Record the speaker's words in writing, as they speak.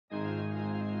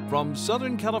From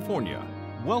Southern California,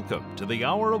 welcome to the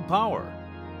Hour of Power.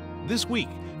 This week,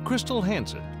 Crystal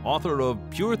Hansen, author of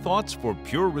Pure Thoughts for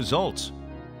Pure Results.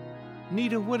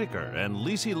 Nita Whitaker and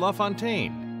Liisi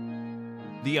LaFontaine.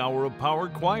 The Hour of Power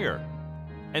Choir.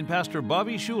 And Pastor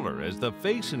Bobby Schuller as the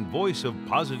face and voice of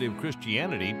positive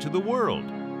Christianity to the world.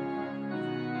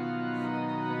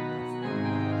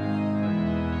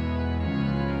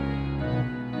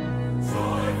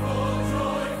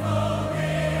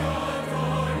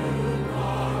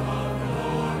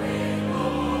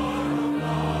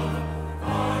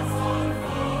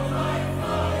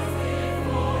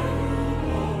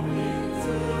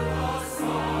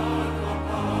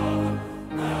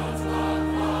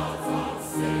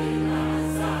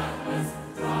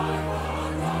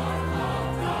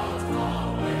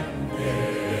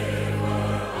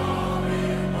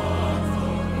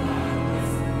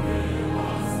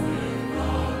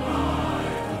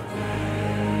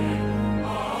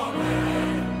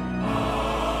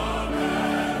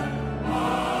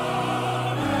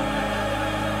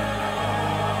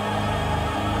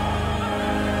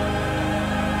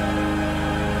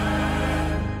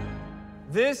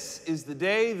 This is the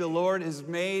day the Lord has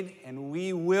made, and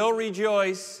we will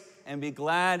rejoice and be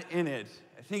glad in it.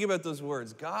 Think about those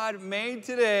words. God made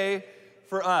today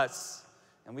for us,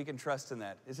 and we can trust in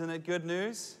that. Isn't it good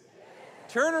news?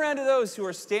 Turn around to those who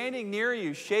are standing near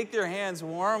you. Shake their hands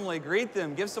warmly. Greet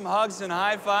them. Give some hugs and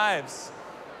high fives.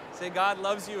 Say, God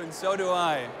loves you, and so do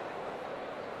I.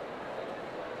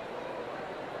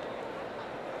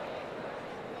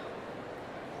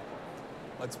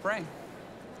 Let's pray.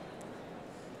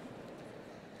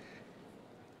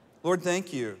 Lord,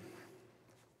 thank you.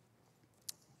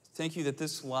 Thank you that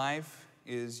this life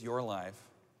is your life,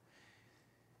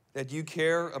 that you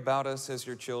care about us as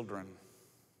your children.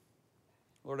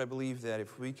 Lord, I believe that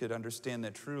if we could understand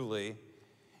that truly,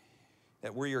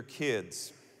 that we're your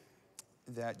kids,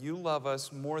 that you love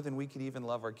us more than we could even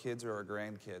love our kids or our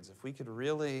grandkids. If we could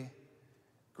really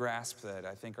grasp that,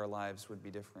 I think our lives would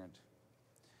be different.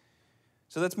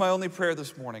 So that's my only prayer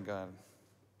this morning, God.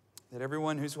 That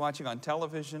everyone who's watching on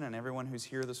television and everyone who's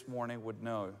here this morning would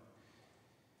know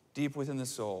deep within the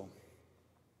soul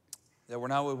that we're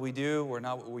not what we do, we're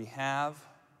not what we have,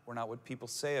 we're not what people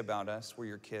say about us. We're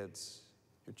your kids,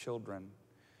 your children.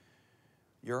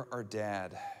 You're our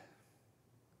dad.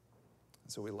 And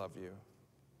so we love you.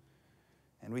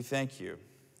 And we thank you.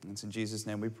 And it's in Jesus'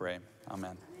 name we pray.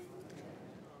 Amen.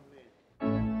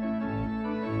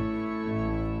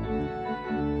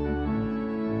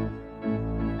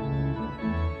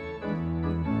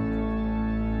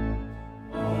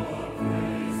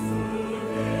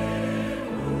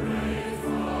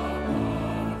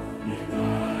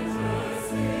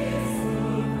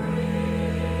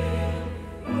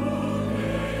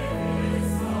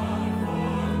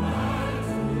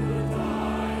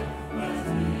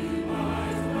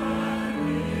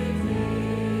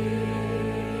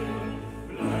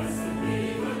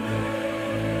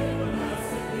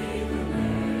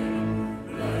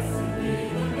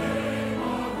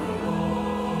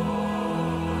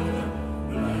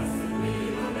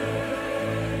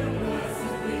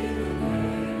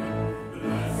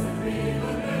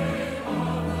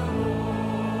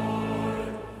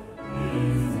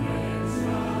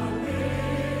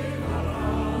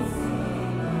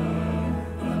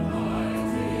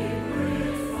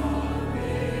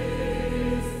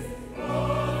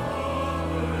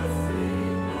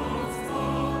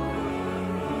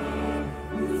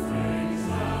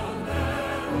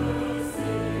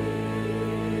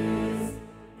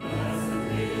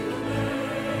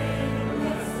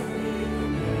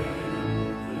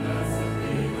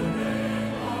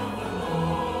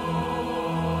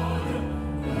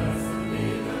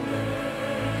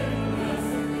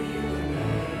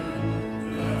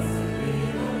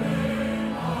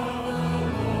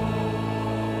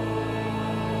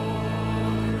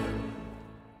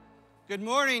 Good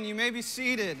morning, you may be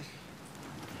seated.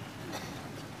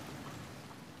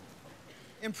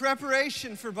 In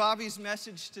preparation for Bobby's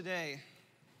message today,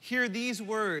 hear these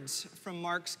words from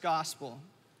Mark's gospel.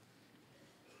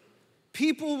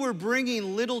 People were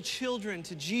bringing little children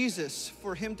to Jesus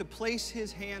for him to place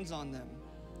his hands on them,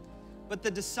 but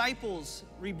the disciples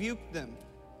rebuked them.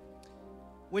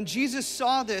 When Jesus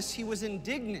saw this, he was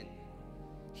indignant.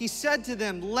 He said to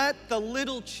them, "Let the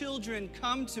little children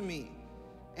come to me,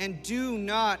 and do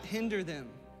not hinder them,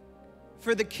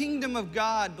 for the kingdom of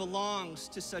God belongs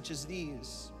to such as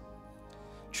these.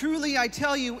 Truly, I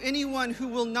tell you, anyone who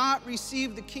will not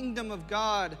receive the kingdom of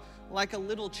God like a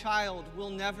little child will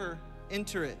never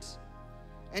enter it."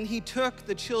 And he took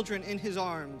the children in his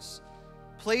arms,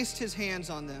 placed his hands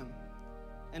on them,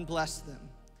 and bless them.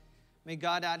 May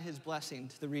God add his blessing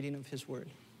to the reading of his word.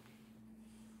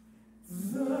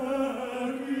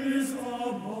 There is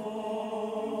a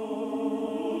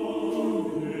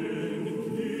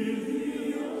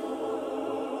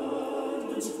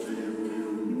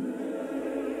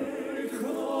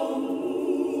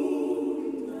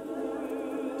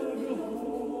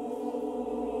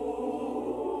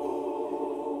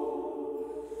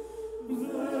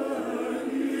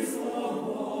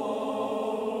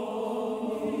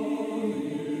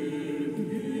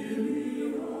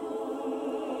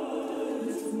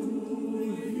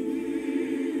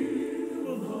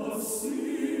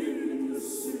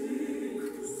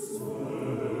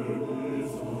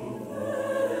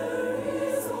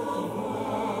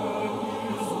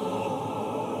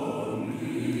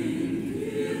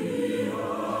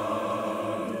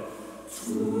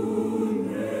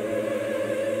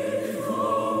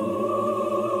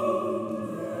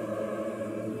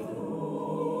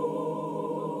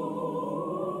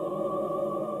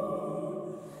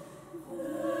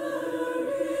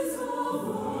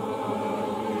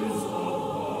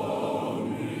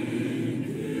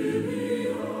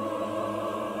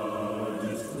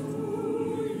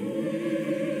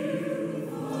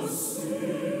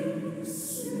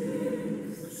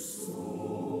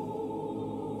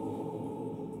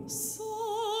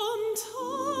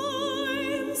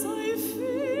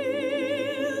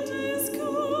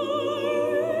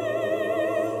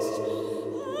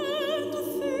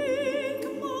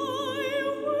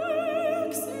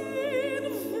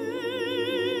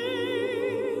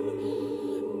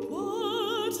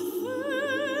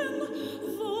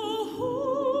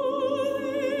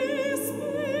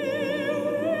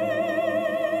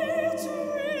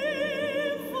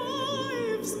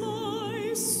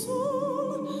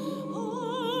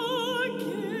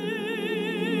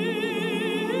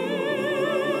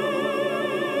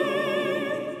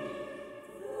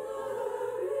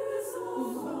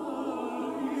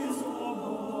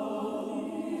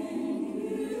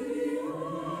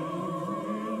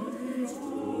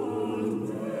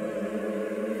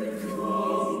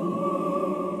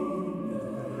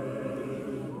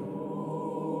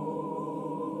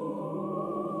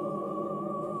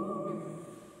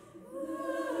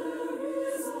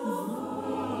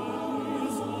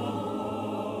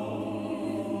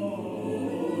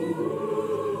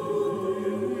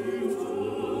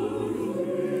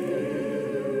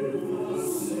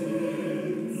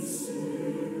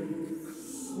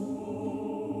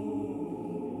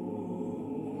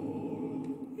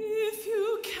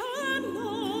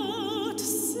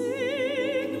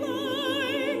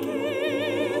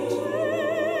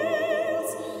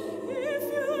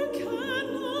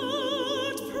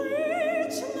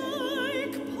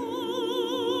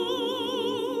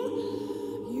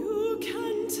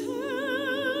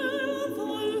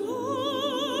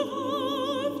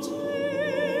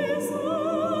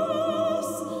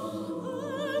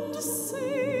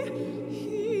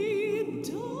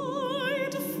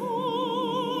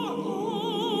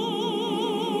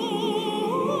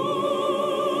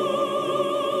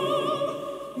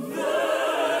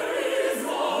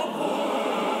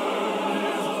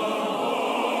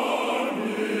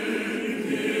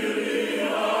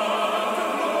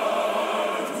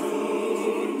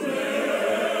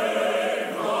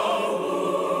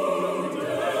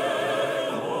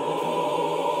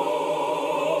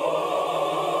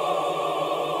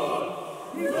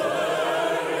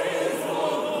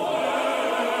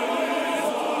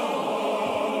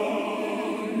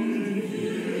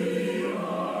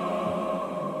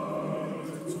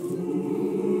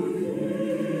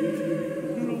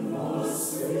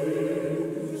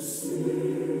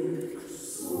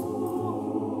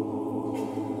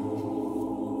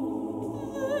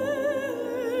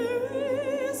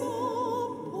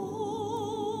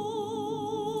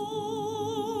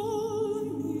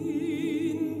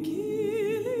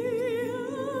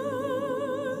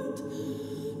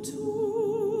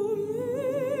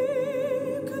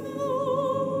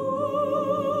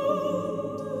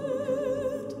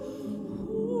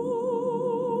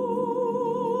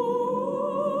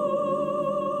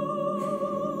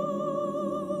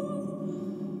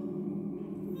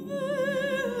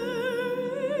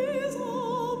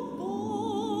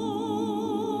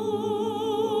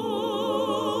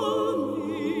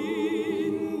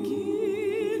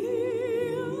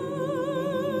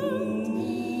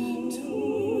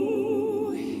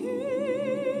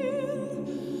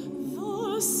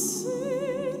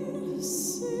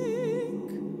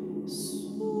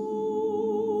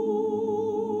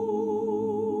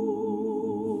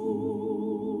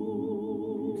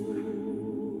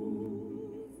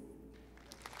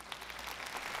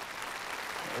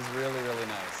was really, really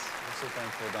nice. We're so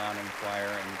thankful, Don and choir,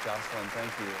 and Jocelyn,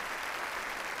 thank you.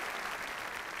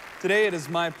 Today it is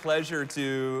my pleasure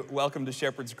to welcome to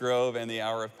Shepherd's Grove and the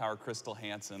Hour of Power, Crystal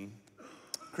Hansen.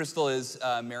 Crystal is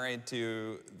married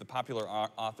to the popular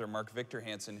author Mark Victor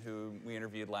Hansen, who we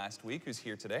interviewed last week, who's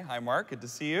here today. Hi, Mark, good to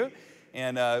see you.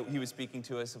 And he was speaking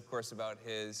to us, of course, about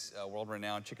his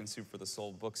world-renowned Chicken Soup for the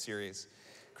Soul book series.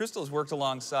 Crystal has worked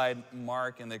alongside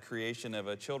Mark in the creation of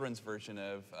a children's version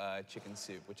of Chicken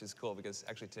Soup, which is cool because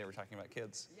actually today we're talking about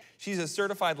kids. She's a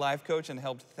certified life coach and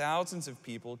helped thousands of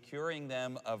people, curing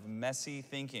them of messy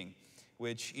thinking,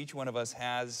 which each one of us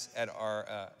has at our,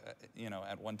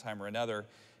 at one time or another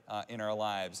in our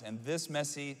lives. And this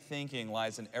messy thinking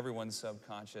lies in everyone's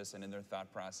subconscious and in their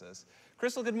thought process.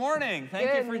 Crystal, good morning.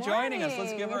 Thank you for joining us.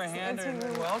 Let's give her a hand and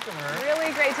welcome her.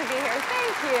 Really great to be here.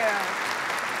 Thank you.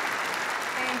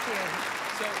 Thank you.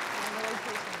 So, I really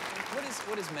appreciate it.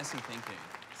 what is messy thinking?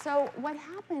 So what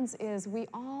happens is we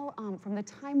all, from the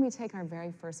time we take our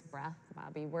very first breath,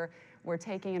 Bobby, we're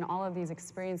taking in all of these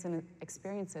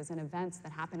experiences and events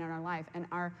that happen in our life, and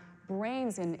our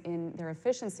brains in their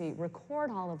efficiency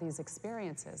record all of these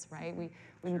experiences, right? We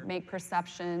make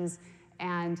perceptions,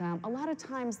 and a lot of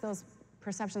times those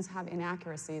perceptions have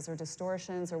inaccuracies or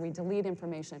distortions, or we delete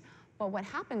information. But what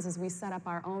happens is we set up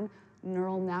our own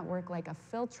neural network, like a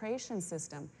filtration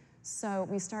system. So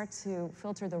we start to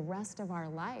filter the rest of our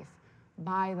life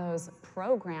by those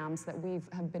programs that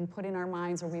have been put in our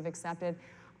minds or we've accepted,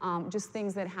 just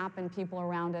things that happen, people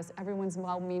around us. Everyone's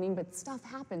well-meaning, but stuff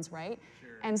happens, right? Sure,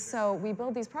 and so we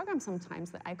build these programs sometimes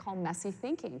that I call messy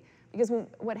thinking, because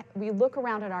we look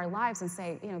around at our lives and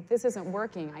say, this isn't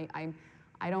working.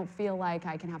 I don't feel like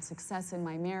I can have success in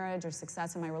my marriage or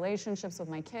success in my relationships with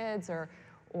my kids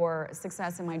or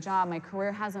success in my job, my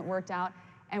career hasn't worked out,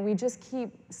 and we just keep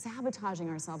sabotaging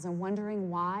ourselves and wondering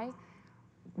why.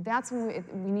 That's when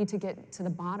we need to get to the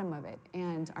bottom of it.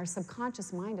 And our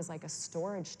subconscious mind is like a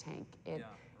storage tank.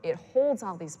 It holds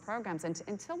all these programs, and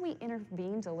until we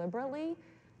intervene deliberately,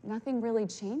 nothing really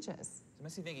changes. So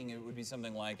messy thinking, it would be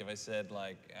something like if I said,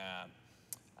 like,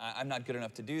 I'm not good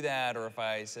enough to do that, or if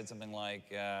I said something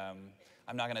like,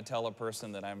 I'm not going to tell a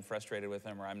person that I'm frustrated with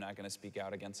them, or I'm not going to speak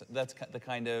out against it. That's the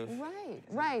kind of...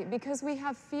 Right, because we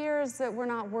have fears that we're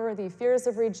not worthy, fears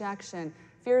of rejection,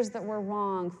 fears that we're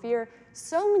wrong,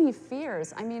 so many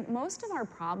fears. I mean, most of our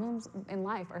problems in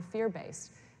life are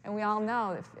fear-based, and we all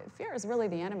know that fear is really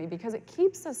the enemy because it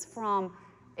keeps us from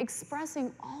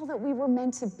expressing all that we were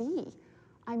meant to be.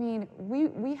 I mean, we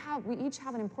each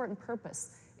have an important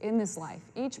purpose in this life.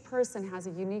 Each person has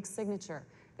a unique signature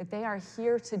that they are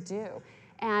here to do.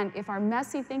 And if our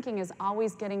messy thinking is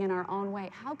always getting in our own way,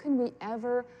 how can we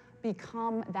ever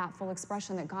become that full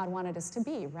expression that God wanted us to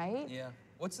be, right? Yeah.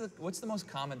 What's the most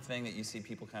common thing that you see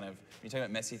people kind of, when you talk about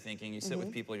messy thinking, you sit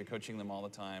with people, you're coaching them all the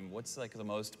time. What's like the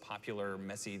most popular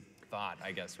messy thought,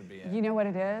 I guess, would be it? You know what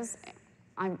it is?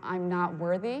 I'm not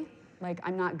worthy. Like,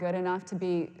 I'm not good enough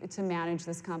to manage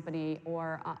this company,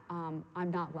 or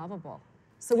I'm not lovable.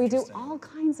 So we do all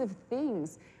kinds of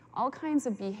things, all kinds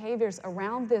of behaviors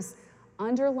around this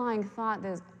underlying thought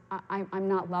that I'm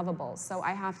not lovable, so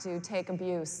I have to take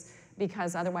abuse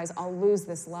because otherwise I'll lose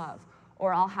this love.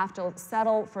 Or I'll have to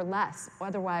settle for less,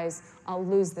 otherwise I'll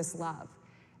lose this love.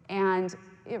 And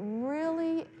it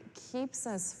really keeps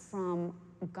us from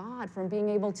God, from being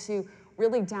able to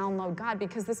really download God,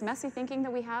 because this messy thinking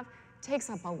that we have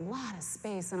takes up a lot of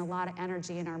space and a lot of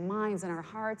energy in our minds and our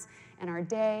hearts and our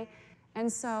day.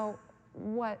 And so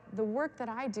the work that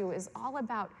I do is all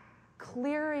about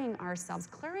clearing ourselves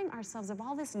of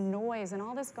all this noise and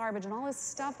all this garbage and all this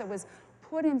stuff that was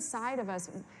put inside of us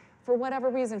for whatever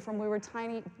reason, from when we were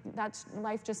tiny. That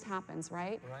life just happens,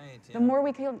 right? Right, yeah. The more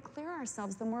we can clear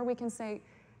ourselves, the more we can say,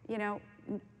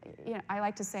 I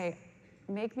like to say,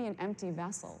 make me an empty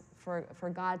vessel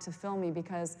for God to fill me,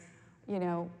 because,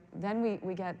 then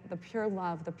we get the pure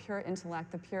love, the pure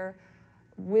intellect, the pure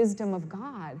wisdom of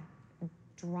God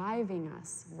driving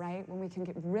us, right? When we can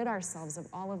get rid ourselves of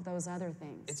all of those other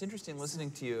things. It's interesting listening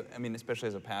to you, I mean, especially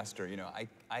as a pastor,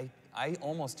 I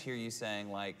almost hear you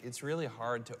saying, like, it's really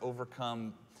hard to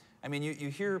overcome. I mean, you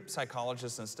hear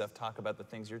psychologists and stuff talk about the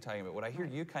things you're talking about. What I hear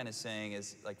you kind of saying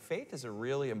is, like, faith is a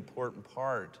really important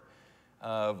part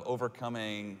of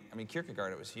overcoming. I mean,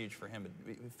 Kierkegaard, it was huge for him,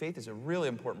 but faith is a really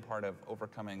important part of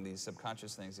overcoming these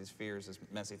subconscious things, these fears, this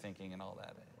messy thinking and all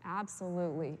that.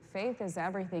 Absolutely. Faith is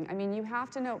everything. I mean, you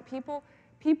have to know, people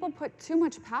put too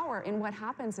much power in what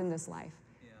happens in this life,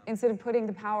 instead of putting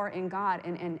the power in God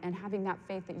and having that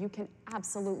faith that you can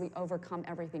absolutely overcome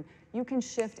everything. You can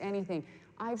shift anything.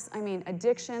 I mean,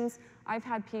 addictions. I've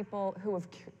had people who have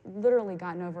literally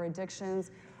gotten over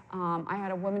addictions. I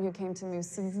had a woman who came to me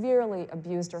severely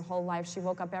abused her whole life. She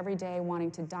woke up every day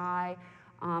wanting to die,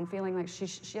 feeling like she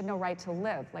had no right to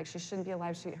live, like she shouldn't be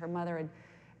alive. Her mother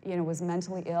had, was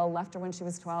mentally ill, left her when she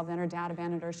was 12, then her dad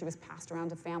abandoned her. She was passed around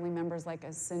to family members like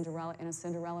a Cinderella, in a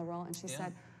Cinderella role, and she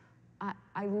said,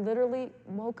 I literally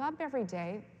woke up every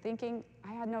day thinking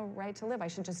I had no right to live, I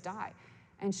should just die.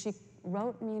 And she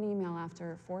wrote me an email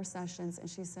after 4 sessions, and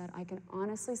she said, I can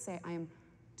honestly say I am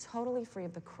totally free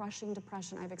of the crushing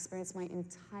depression I've experienced my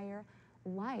entire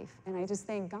life. And I just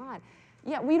thank God.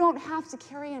 Yeah, we don't have to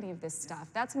carry any of this stuff.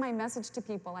 That's my message to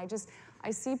people.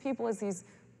 I see people as these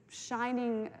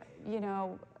shining,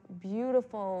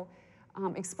 beautiful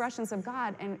expressions of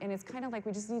God, and it's kind of like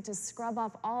we just need to scrub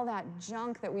off all that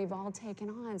junk that we've all taken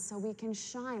on so we can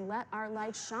shine, let our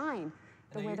light shine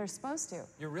the way they're supposed to.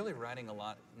 You're really writing a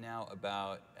lot now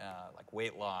about like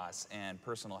weight loss and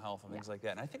personal health and things like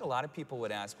that. And I think a lot of people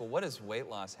would ask, well, what does weight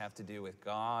loss have to do with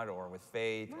God or with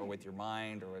faith or with your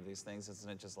mind or with these things?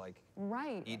 Isn't it just like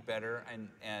eat better?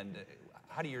 And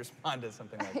how do you respond to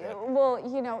something like that? Well,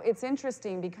 it's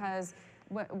interesting because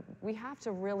we have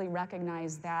to really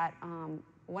recognize that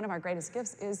one of our greatest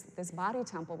gifts is this body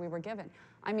temple we were given.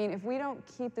 I mean, if we don't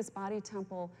keep this body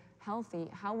temple healthy,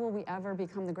 how will we ever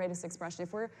become the greatest expression?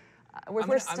 If we're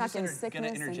stuck in sickness. I'm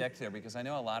going to interject there because I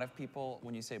know a lot of people,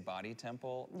 when you say body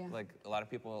temple, like a lot of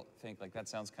people think like that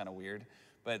sounds kind of weird,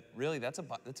 but really that's a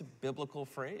biblical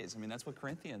phrase. I mean, that's what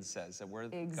Corinthians says, that we're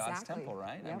God's temple,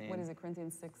 right? Yep. I mean, what is it,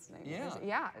 Corinthians 6?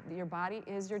 Yeah. Your body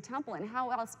is your temple, and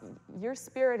how else? Your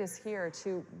spirit is here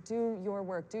to do your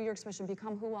work, do your expression,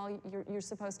 become who all you're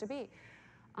supposed to be.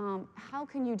 How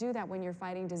can you do that when you're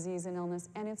fighting disease and illness?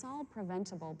 And it's all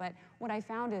preventable. But what I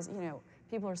found is,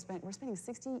 we're spending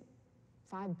 $65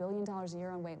 billion a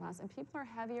year on weight loss, and people are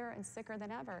heavier and sicker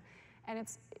than ever. And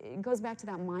it goes back to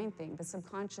that mind thing, the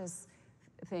subconscious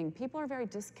thing. People are very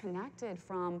disconnected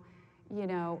from,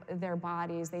 their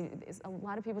bodies. A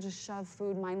lot of people just shove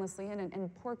food mindlessly in, and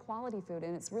poor quality food.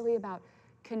 And it's really about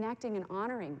connecting and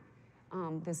honoring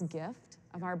this gift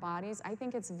of our bodies. I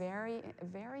think it's very,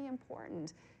 very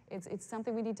important. It's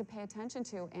something we need to pay attention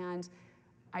to. And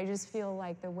I just feel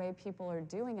like the way people are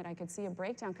doing it, I could see a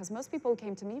breakdown, because most people who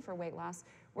came to me for weight loss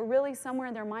were really somewhere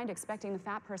in their mind expecting the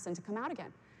fat person to come out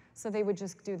again. So they would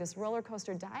just do this roller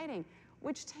coaster dieting,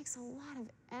 which takes a lot of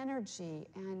energy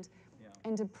and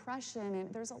depression,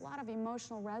 and there's a lot of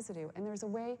emotional residue. And there's a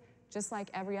way, just like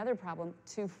every other problem,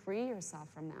 to free yourself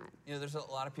from that. There's a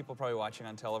lot of people probably watching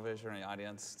on television or in the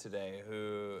audience today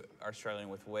who are struggling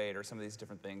with weight or some of these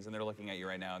different things, and they're looking at you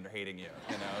right now and they're hating you.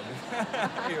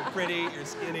 You're pretty, you're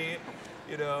skinny,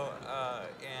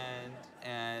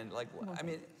 and like, I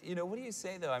mean, what do you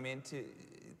say though? I mean,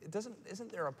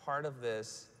 isn't there a part of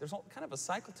this? There's kind of a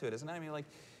cycle to it, isn't it? I mean, like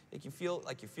you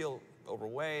feel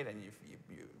overweight, and you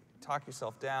talk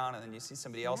yourself down, and then you see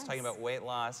somebody else talking about weight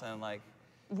loss, and like.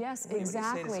 Yes,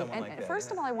 exactly. And like first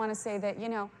of all, I want to say that,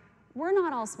 we're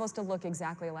not all supposed to look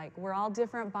exactly alike. We're all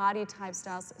different body type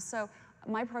styles. So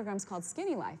my program's called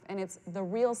Skinny Life, and it's the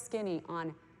real skinny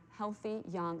on healthy,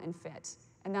 young, and fit.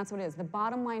 And that's what it is, the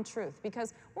bottom line truth.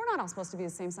 Because we're not all supposed to be the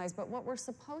same size, but what we're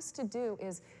supposed to do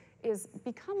is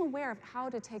become aware of how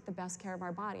to take the best care of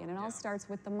our body. And it all starts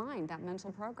with the mind, that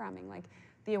mental programming, like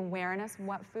the awareness,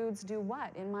 what foods do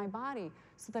what in my body,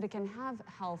 so that it can have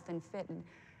health and fit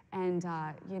and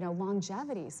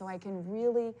longevity, so I can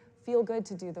really feel good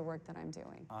to do the work that I'm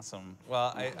doing. Awesome.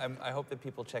 Well, I hope that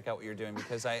people check out what you're doing,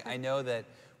 because I know that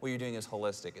what you're doing is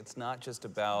holistic. It's not just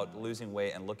about losing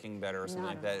weight and looking better or something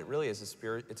like that. It really is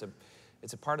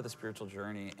it's a part of the spiritual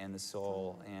journey and the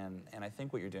soul, and I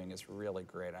think what you're doing is really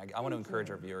great. I want to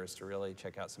encourage our viewers to really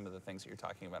check out some of the things that you're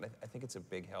talking about. I think it's a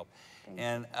big help.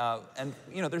 And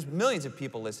there's millions of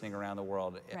people listening around the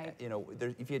world. Right.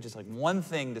 If you had just like one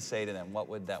thing to say to them, what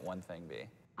would that one thing be?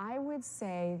 I would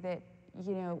say that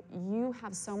you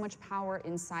have so much power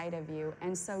inside of you,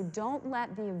 and so don't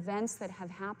let the events that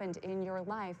have happened in your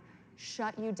life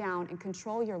shut you down and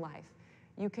control your life.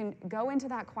 You can go into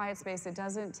that quiet space. It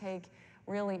doesn't take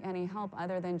really any help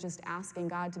other than just asking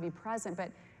God to be present,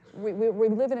 but we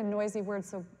live in a noisy world,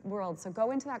 so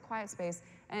go into that quiet space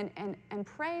and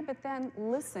pray, but then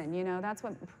listen. That's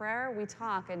what prayer, we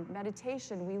talk, and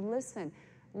meditation, we listen.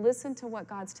 Listen to what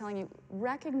God's telling you.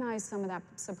 Recognize some of that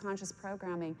subconscious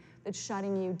programming that's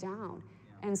shutting you down,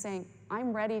 and saying,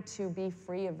 I'm ready to be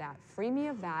free of that. Free me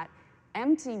of that,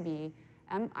 empty me,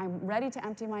 I'm ready to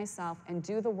empty myself and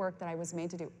do the work that I was made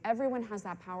to do. Everyone has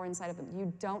that power inside of them.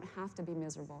 You don't have to be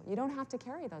miserable. You don't have to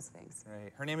carry those things.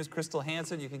 Right. Her name is Crystal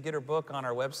Hansen. You can get her book on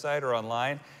our website or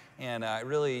online. And I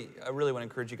really want to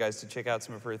encourage you guys to check out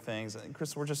some of her things. And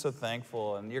Crystal, we're just so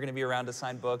thankful. And you're going to be around to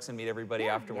sign books and meet everybody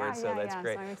afterwards, so that's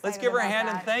great. So let's give her a hand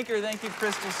and thank her. Thank you,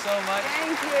 Crystal, so much.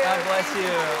 Thank you. God bless Thank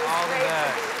you. you. All the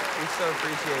best. We so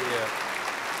appreciate you.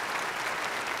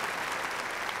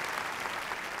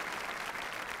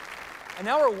 And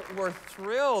now we're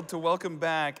thrilled to welcome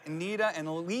back Nita and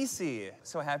Liisi.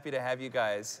 So happy to have you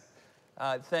guys.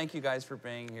 Thank you guys for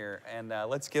being here. And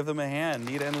let's give them a hand.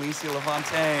 Nita and Liisi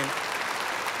LaFontaine.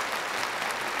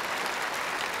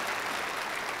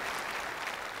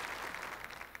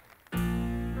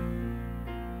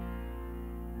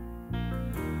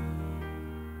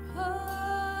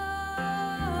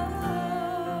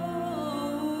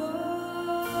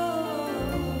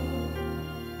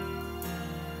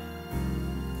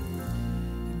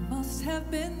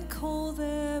 Have been cold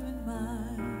there in my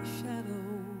shadow,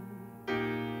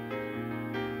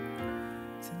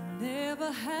 to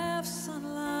never have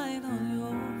sunlight on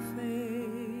your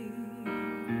face.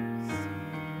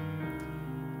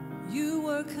 You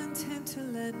were content to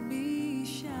let me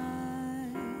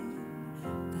shine,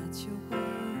 that's your way.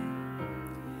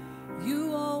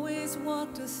 You always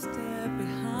walked a step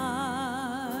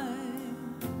behind.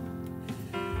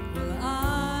 Well,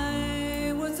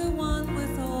 I was the one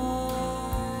with all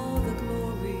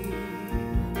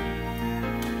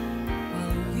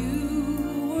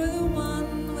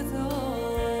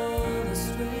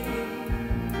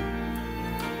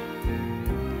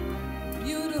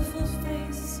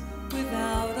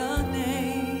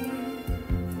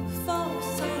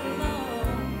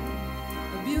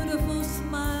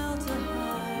smile to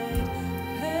hide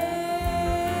pain.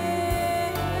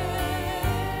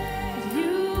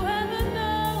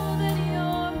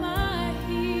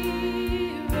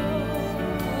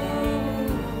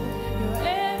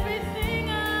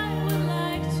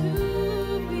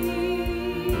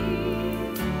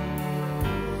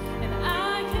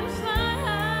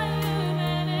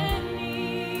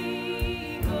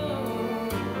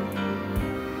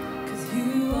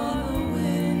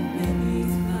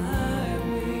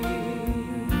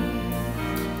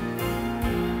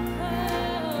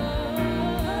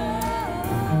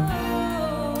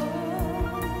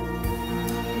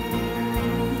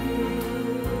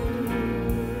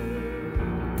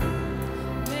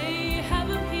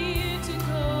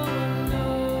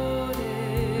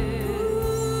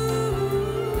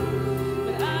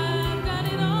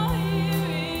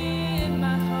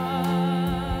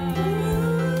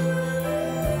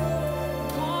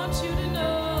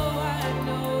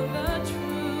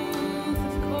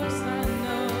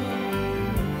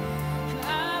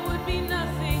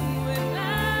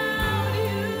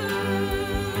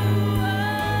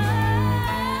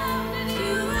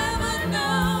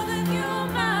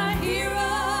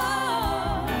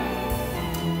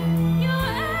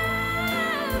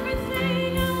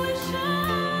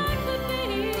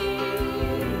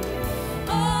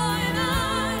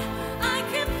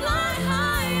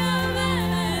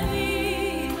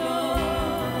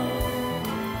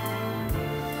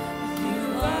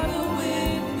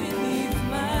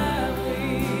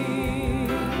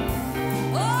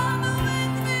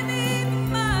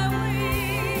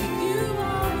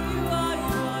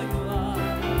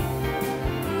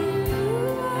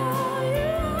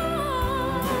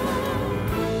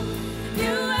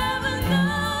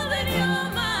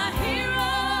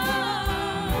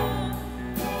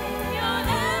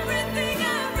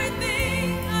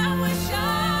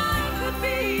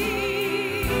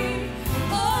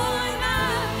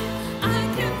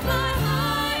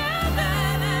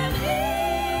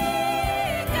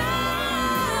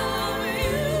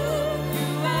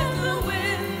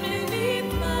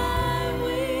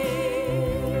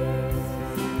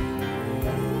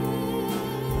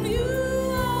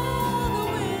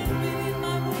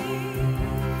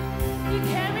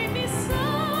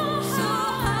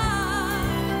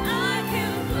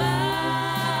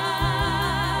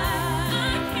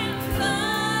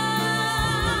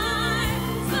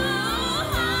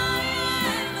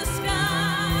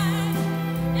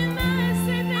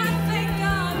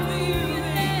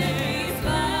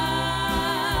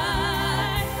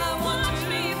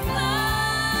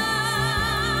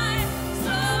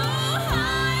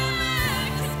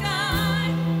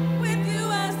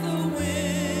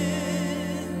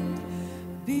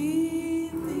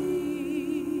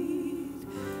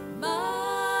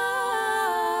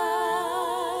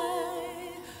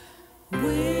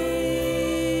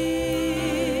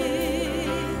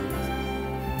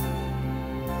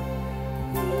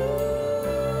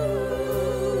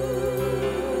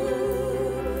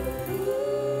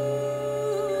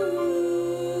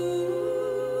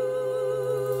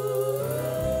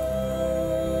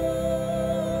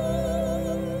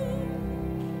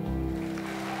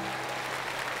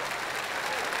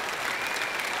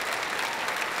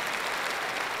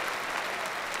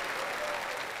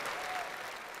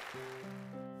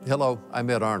 Hello, I'm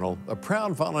Ed Arnold, a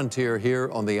proud volunteer here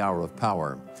on the Hour of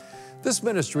Power. This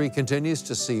ministry continues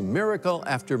to see miracle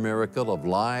after miracle of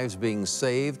lives being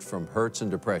saved from hurts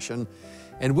and depression,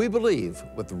 and we believe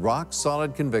with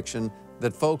rock-solid conviction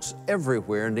that folks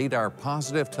everywhere need our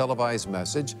positive televised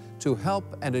message to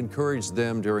help and encourage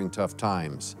them during tough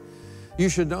times. You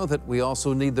should know that we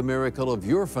also need the miracle of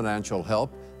your financial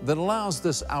help that allows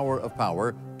this Hour of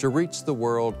Power to reach the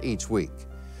world each week.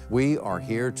 We are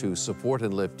here to support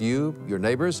and lift you, your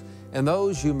neighbors, and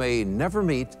those you may never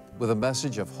meet with a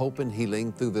message of hope and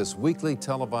healing through this weekly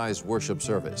televised worship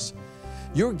service.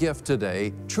 Your gift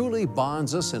today truly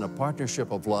bonds us in a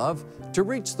partnership of love to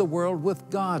reach the world with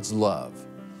God's love.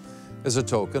 As a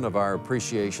token of our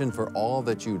appreciation for all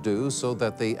that you do so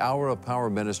that the Hour of Power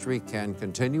ministry can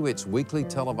continue its weekly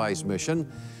televised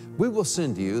mission, we will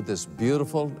send you this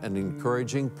beautiful and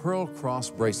encouraging pearl cross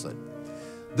bracelet.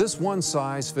 This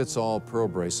one-size-fits-all pearl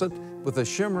bracelet with a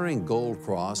shimmering gold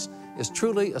cross is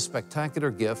truly a spectacular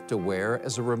gift to wear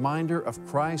as a reminder of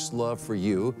Christ's love for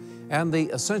you and the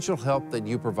essential help that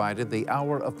you provided the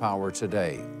Hour of Power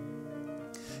today.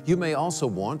 You may also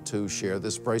want to share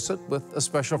this bracelet with a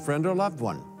special friend or loved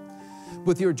one.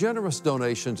 With your generous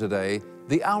donation today,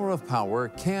 the Hour of Power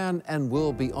can and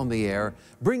will be on the air,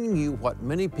 bringing you what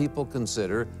many people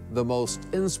consider the most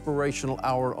inspirational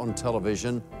hour on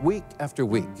television week after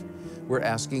week. We're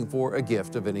asking for a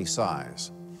gift of any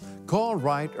size. Call,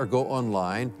 write, or go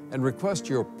online and request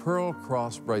your Pearl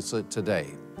Cross bracelet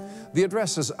today. The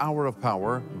address is Hour of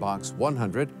Power, Box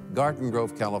 100, Garden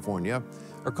Grove, California,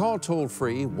 or call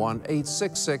toll-free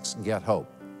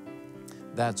 1-866-GET-HOPE.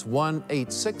 That's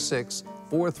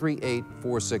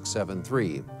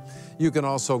 1-866-438-4673. You can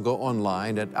also go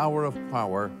online at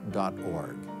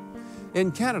hourofpower.org. In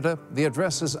Canada, the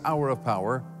address is Hour of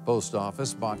Power, Post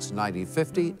Office, Box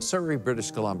 9050, Surrey,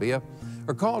 British Columbia,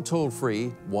 or call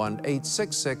toll-free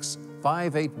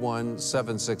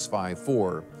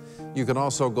 1-866-581-7654. You can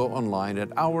also go online at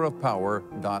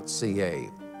hourofpower.ca.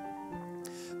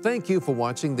 Thank you for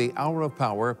watching the Hour of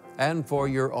Power and for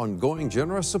your ongoing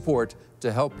generous support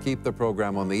to help keep the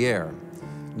program on the air.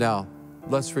 Now,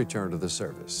 let's return to the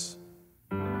service.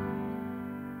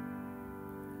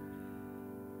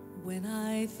 When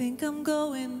I think I'm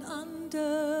going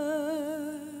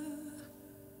under,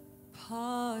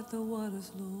 part the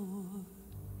waters, Lord.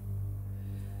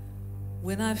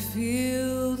 When I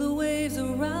feel the waves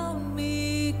around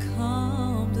me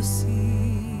calm the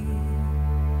sea,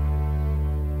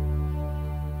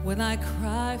 when I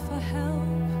cry for help,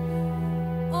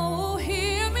 oh,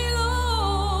 hear me,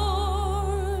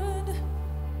 Lord,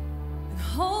 and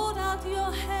hold out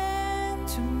your hand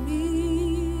to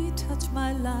me, touch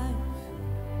my life,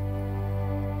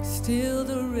 still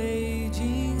the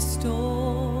raging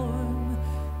storm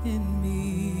in me.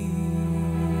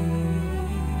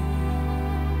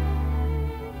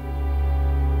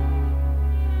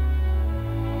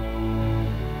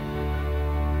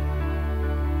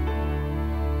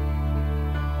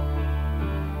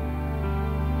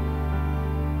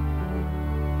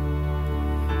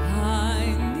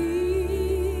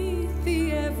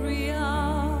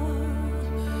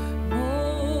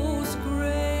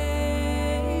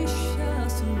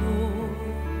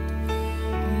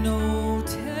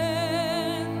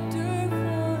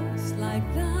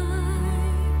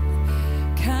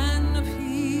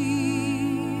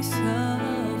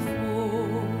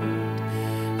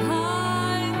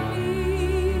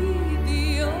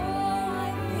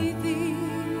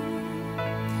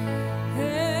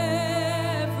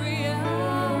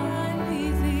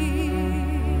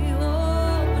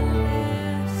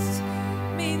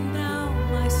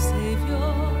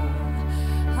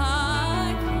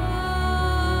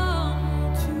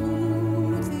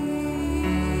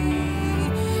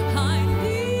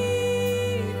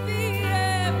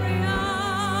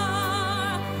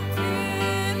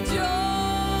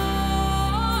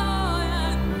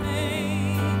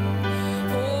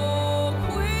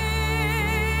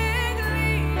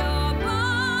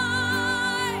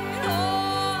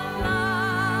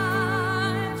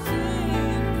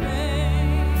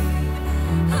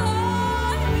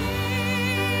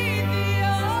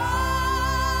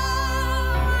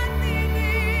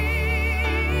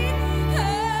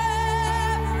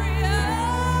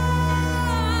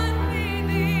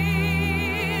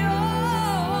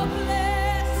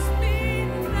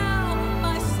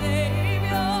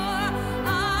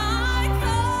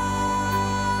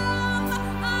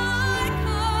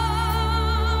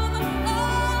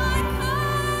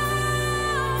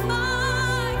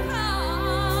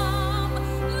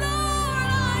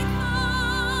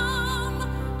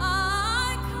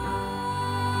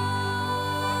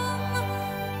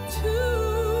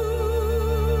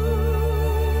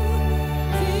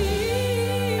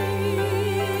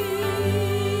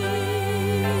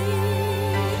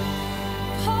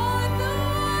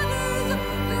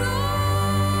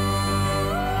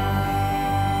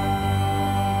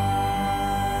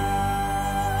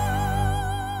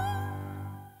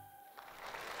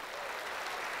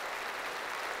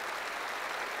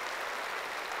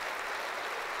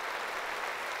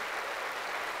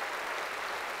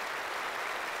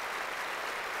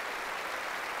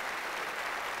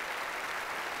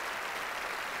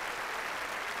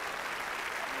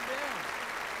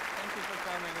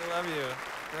 coming. We love you.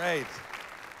 Great.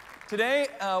 Today,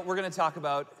 we're going to talk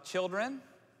about children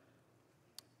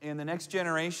in the next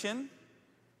generation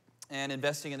and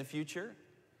investing in the future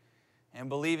and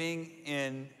believing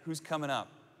in who's coming up.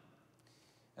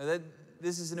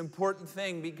 This is an important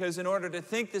thing because in order to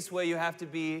think this way, you have to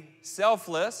be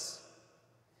selfless,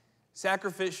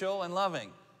 sacrificial, and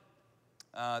loving.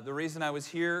 The reason I was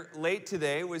here late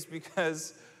today was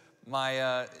because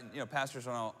my, pastors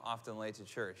are often late to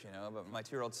church, but my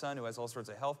 2-year-old son, who has all sorts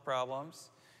of health problems,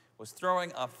 was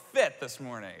throwing a fit this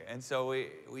morning. And so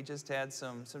we just had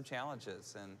some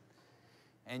challenges.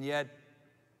 And yet,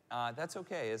 that's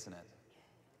okay, isn't it?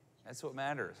 That's what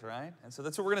matters, right? And so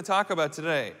that's what we're going to talk about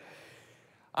today.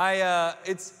 I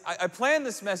planned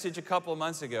this message a couple of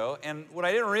months ago, and what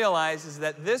I didn't realize is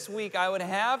that this week I would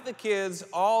have the kids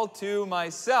all to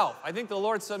myself. I think the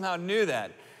Lord somehow knew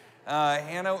that.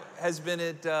 Hannah has been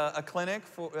at a clinic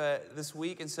for this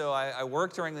week, and so I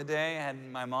worked during the day. I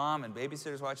had my mom and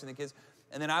babysitters watching the kids,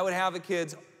 and then I would have the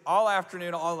kids all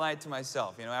afternoon, all night to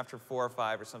myself, after 4 or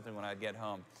 5 or something when I'd get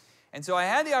home. And so I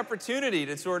had the opportunity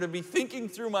to sort of be thinking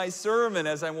through my sermon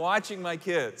as I'm watching my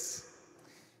kids.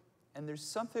 And there's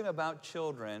something about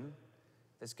children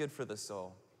that's good for the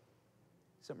soul.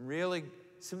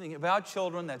 Something about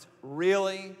children that's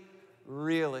really,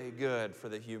 really good for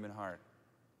the human heart.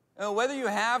 Whether you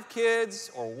have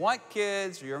kids or want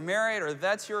kids or you're married or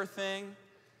that's your thing,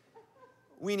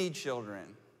 we need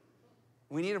children.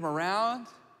 We need them around.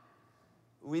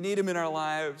 We need them in our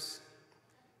lives.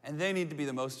 And they need to be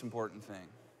the most important thing.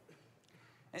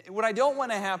 And what I don't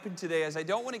want to happen today is I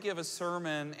don't want to give a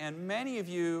sermon, and many of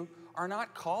you are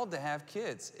not called to have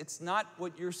kids. It's not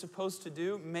what you're supposed to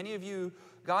do. Many of you,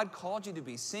 God called you to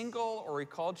be single, or He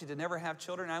called you to never have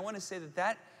children. And I want to say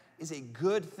that is a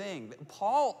good thing.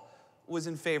 Paul was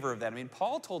in favor of that.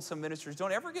 Paul told some ministers,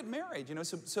 don't ever get married.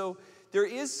 So there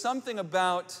is something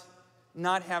about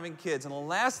not having kids. And the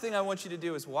last thing I want you to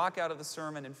do is walk out of the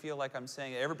sermon and feel like I'm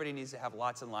saying everybody needs to have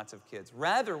lots and lots of kids.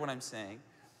 Rather, what I'm saying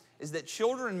is that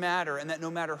children matter, and that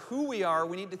no matter who we are,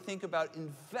 we need to think about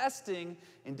investing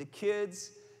into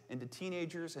kids, into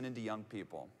teenagers, and into young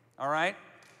people. All right?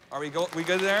 We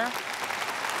good there?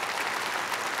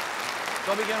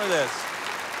 So I'll begin with this.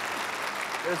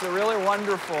 There's a really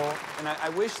wonderful, and I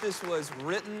wish this was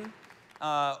written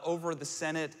over the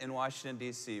Senate in Washington,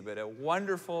 D.C., but a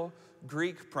wonderful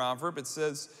Greek proverb. It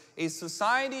says, a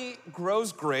society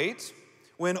grows great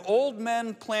when old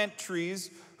men plant trees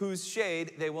whose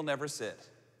shade they will never sit.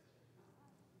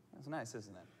 That's nice,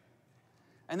 isn't it?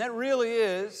 And that really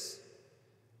is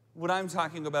what I'm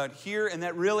talking about here, and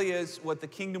that really is what the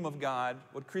kingdom of God,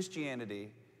 what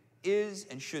Christianity is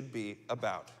and should be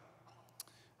about.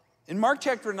 In Mark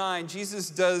chapter 9,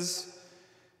 Jesus does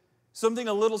something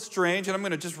a little strange, and I'm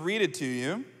going to just read it to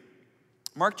you.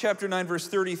 Mark chapter 9, verse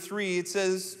 33, it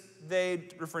says,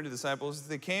 referring to the disciples,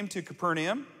 they came to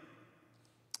Capernaum.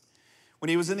 When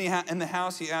he was in the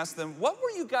house, he asked them, what were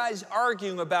you guys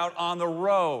arguing about on the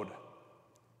road?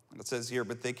 And it says here,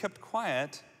 but they kept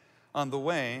quiet on the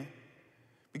way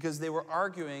because they were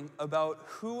arguing about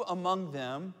who among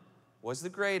them was the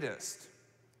greatest.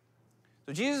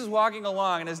 So Jesus is walking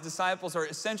along, and his disciples are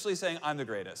essentially saying, I'm the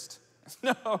greatest.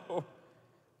 No,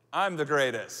 I'm the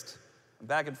greatest. And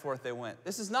back and forth they went.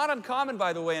 This is not uncommon,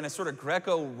 by the way, in a sort of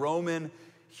Greco-Roman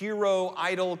hero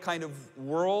idol kind of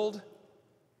world.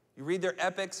 You read their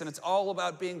epics, and it's all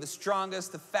about being the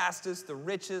strongest, the fastest, the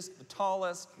richest, the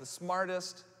tallest, the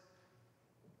smartest.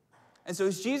 And so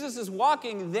as Jesus is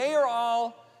walking,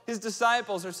 his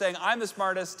disciples are saying, I'm the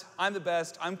smartest, I'm the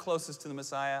best, I'm closest to the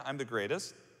Messiah, I'm the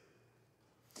greatest.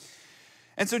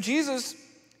 And so Jesus,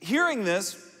 hearing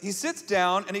this, he sits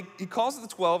down and he calls the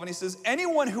 12 and he says,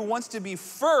 anyone who wants to be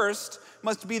first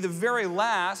must be the very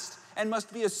last and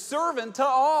must be a servant to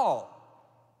all.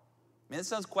 It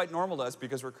sounds quite normal to us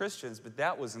because we're Christians, but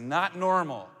that was not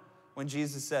normal when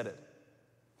Jesus said it.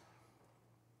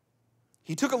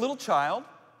 He took a little child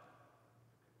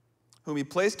whom he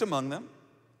placed among them,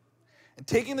 and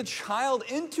taking the child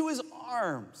into his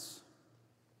arms,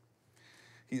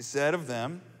 he said of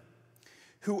them,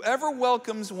 whoever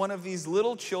welcomes one of these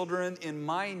little children in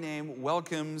my name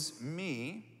welcomes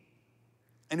me,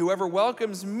 and whoever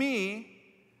welcomes me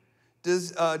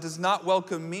does not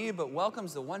welcome me, but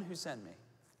welcomes the one who sent me.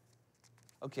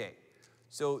 Okay,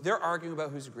 so they're arguing about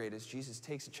who's the greatest. Jesus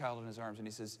takes a child in his arms, and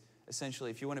he says,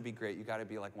 essentially, if you want to be great, you got to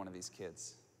be like one of these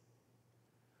kids.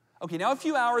 Okay, now a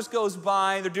few hours goes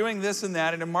by, they're doing this and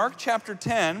that, and in Mark chapter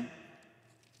 10,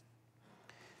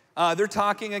 they're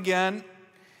talking again,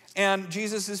 and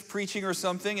Jesus is preaching or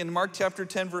something. In Mark chapter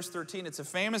 10, verse 13, it's a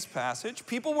famous passage.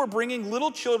 People were bringing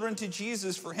little children to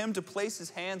Jesus for him to place his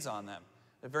hands on them.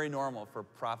 It's very normal for a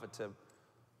prophet to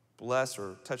bless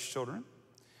or touch children.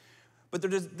 But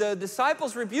the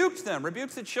disciples rebuked them,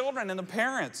 rebuked the children and the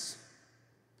parents.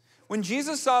 When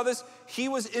Jesus saw this, he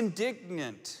was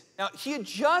indignant. Now, he had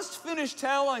just finished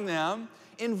telling them,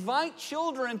 invite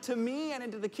children to me and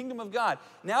into the kingdom of God.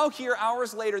 Now here,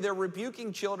 hours later, they're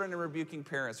rebuking children and rebuking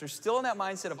parents. They're still in that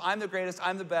mindset of, I'm the greatest,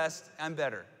 I'm the best, I'm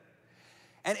better.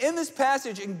 And in this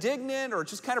passage, indignant or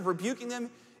just kind of rebuking them,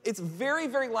 it's very,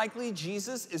 very likely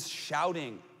Jesus is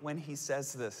shouting when he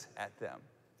says this at them.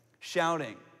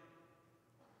 Shouting.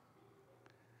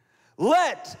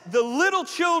 Let the little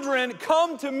children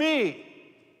come to me.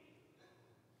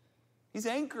 He's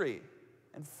angry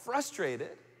and frustrated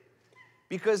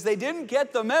because they didn't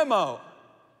get the memo.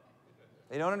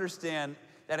 They don't understand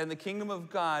that in the kingdom of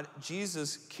God,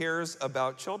 Jesus cares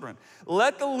about children.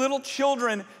 Let the little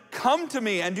children come to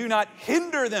me and do not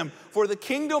hinder them, for the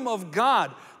kingdom of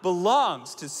God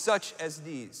belongs to such as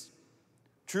these.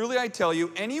 Truly I tell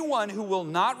you, anyone who will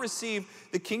not receive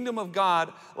the kingdom of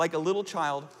God like a little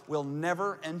child will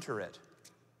never enter it.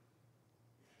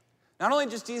 Not only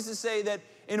does Jesus say that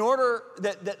in order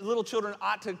that little children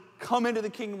ought to come into the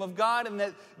kingdom of God and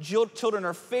that children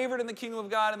are favored in the kingdom of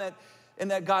God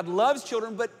and that God loves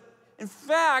children, but in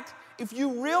fact, if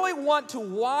you really want to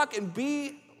walk and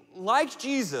be like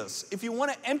Jesus, if you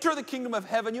want to enter the kingdom of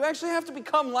heaven, you actually have to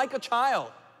become like a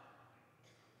child.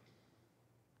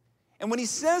 And when he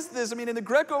says this, I mean, in the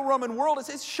Greco-Roman world,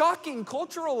 it's shocking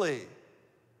culturally.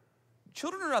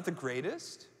 Children are not the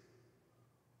greatest.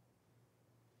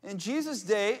 In Jesus'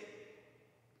 day,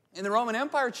 in the Roman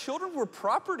Empire, children were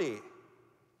property.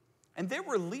 And they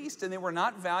were leased, and they were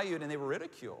not valued, and they were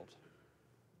ridiculed.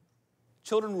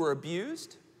 Children were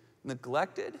abused,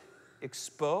 neglected,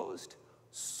 exposed,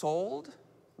 sold,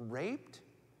 raped,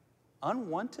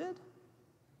 unwanted.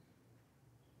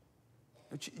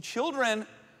 Children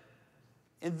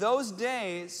in those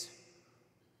days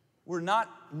were not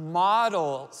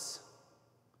models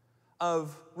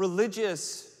of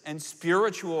religious and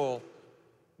spiritual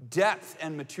depth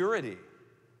and maturity.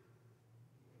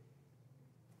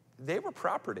 They were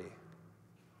property.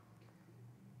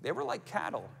 They were like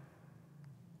cattle.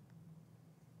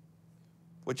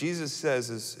 What Jesus says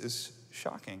is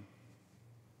shocking.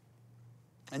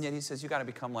 And yet he says, you got to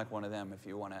become like one of them if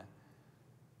you want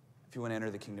to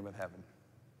enter the kingdom of heaven.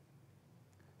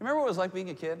 Remember what it was like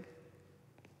being a kid?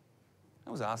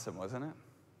 That was awesome, wasn't it?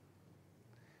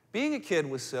 Being a kid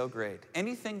was so great.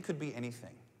 Anything could be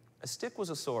anything. A stick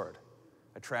was a sword.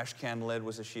 A trash can lid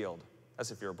was a shield. That's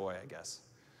if you're a boy, I guess.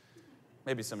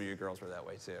 Maybe some of you girls were that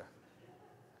way too.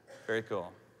 Very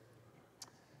cool.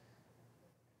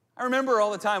 I remember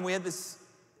all the time we had this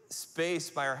space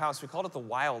by our house. We called it the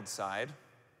wild side.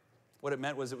 What it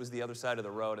meant was it was the other side of the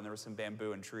road and there was some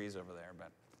bamboo and trees over there. But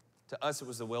to us, it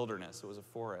was the wilderness. It was a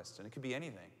forest, and it could be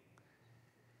anything.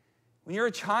 When you're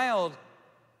a child,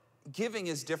 giving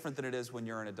is different than it is when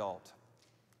you're an adult.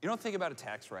 You don't think about a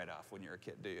tax write-off when you're a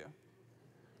kid, do you?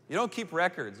 You don't keep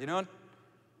records. You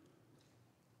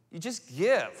just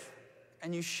give,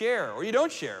 and you share, or you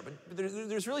don't share. But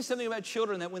there's really something about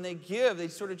children that when they give, they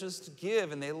sort of just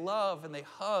give, and they love, and they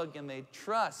hug, and they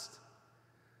trust.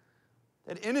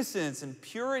 That innocence and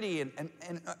purity and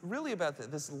really about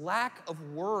this lack of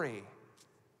worry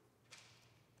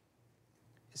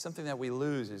is something that we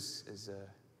lose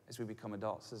as we become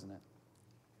adults, isn't it?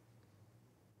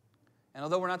 And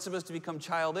although we're not supposed to become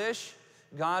childish,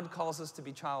 God calls us to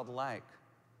be childlike.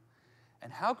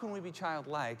 And how can we be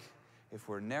childlike if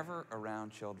we're never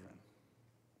around children?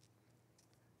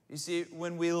 You see,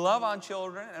 when we love on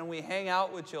children and we hang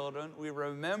out with children, we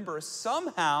remember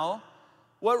somehow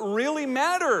what really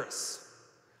matters.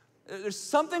 There's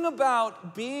something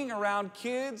about being around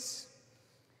kids,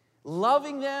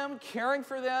 loving them, caring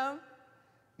for them,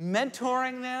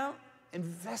 mentoring them,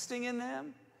 investing in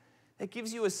them, that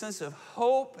gives you a sense of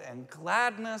hope and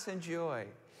gladness and joy.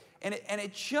 And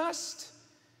it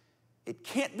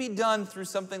can't be done through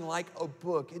something like a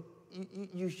book.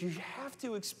 You have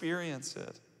to experience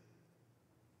it.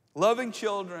 Loving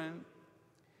children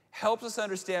helps us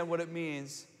understand what it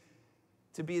means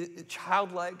to be a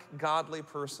childlike, godly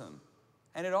person.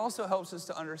 And it also helps us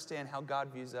to understand how God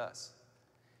views us.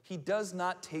 He does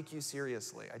not take you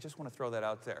seriously. I just want to throw that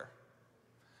out there.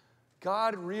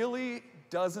 God really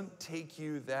doesn't take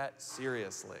you that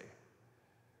seriously.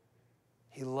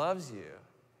 He loves you.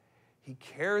 He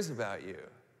cares about you.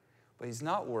 But he's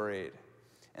not worried.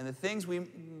 And the things we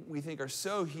think are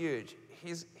so huge,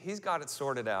 he's got it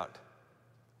sorted out.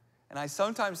 And I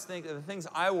sometimes think of the things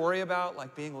I worry about,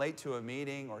 like being late to a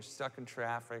meeting or stuck in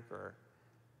traffic, or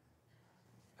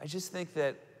I just think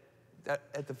that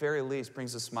at the very least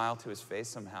brings a smile to his face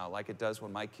somehow, like it does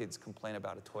when my kids complain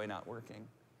about a toy not working.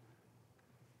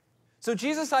 So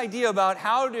Jesus' idea about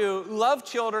how to love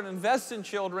children, invest in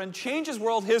children, changes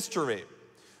world history,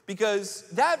 because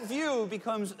that view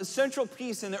becomes a central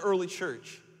piece in the early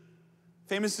church.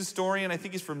 Famous historian, I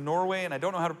think he's from Norway, and I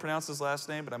don't know how to pronounce his last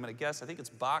name, but I'm going to guess. I think it's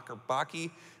Bach or Baki,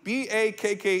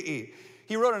 B-A-K-K-E.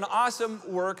 He wrote an awesome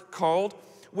work called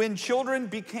When Children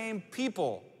Became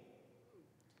People.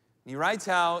 He writes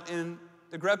how in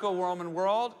the Greco-Roman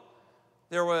world,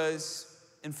 there was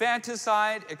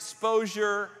infanticide,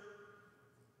 exposure,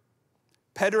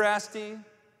 pederasty,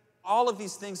 all of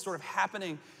these things sort of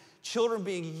happening. Children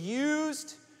being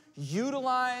used,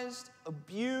 utilized,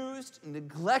 abused,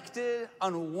 neglected,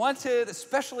 unwanted,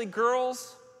 especially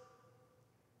girls.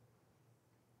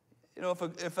 You know,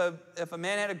 if a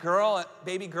man had a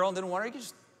baby girl, and didn't want her, he could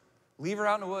just leave her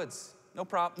out in the woods. No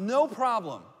problem. No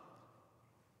problem.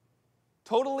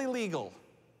 Totally legal.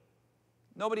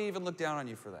 Nobody even looked down on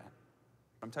you for that.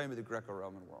 I'm talking about the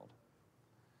Greco-Roman world.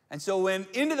 And so when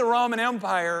into the Roman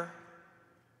Empire,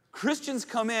 Christians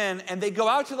come in and they go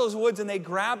out to those woods and they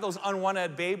grab those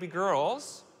unwanted baby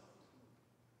girls.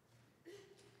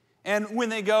 And when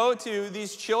they go to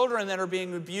these children that are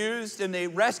being abused and they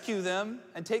rescue them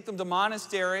and take them to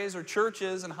monasteries or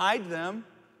churches and hide them,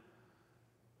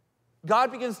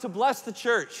 God begins to bless the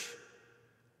church.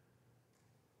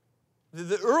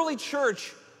 The early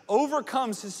church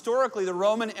overcomes historically the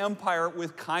Roman Empire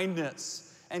with kindness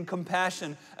and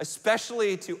compassion,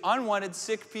 especially to unwanted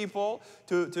sick people,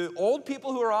 to old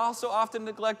people who are also often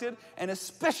neglected, and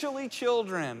especially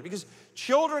children, because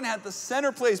children had the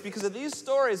center place because of these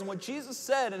stories and what Jesus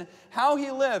said and how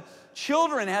he lived.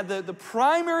 Children had the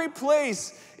primary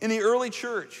place in the early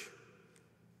church.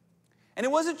 And it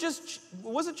wasn't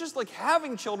just like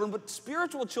having children, but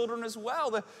spiritual children as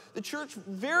well. The church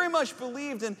very much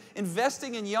believed in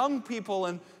investing in young people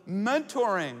and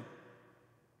mentoring.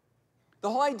 The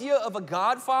whole idea of a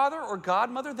godfather or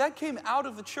godmother, that came out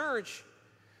of the church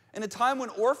in a time when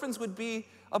orphans would be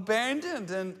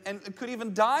abandoned and could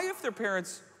even die if their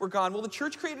parents were gone. Well, the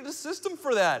church created a system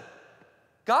for that.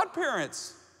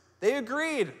 Godparents, they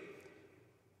agreed.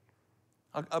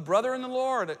 A brother in the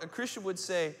Lord, a Christian would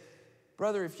say,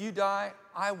 brother, if you die,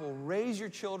 I will raise your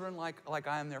children like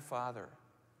I am their father.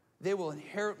 They will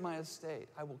inherit my estate.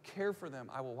 I will care for them.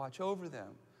 I will watch over them.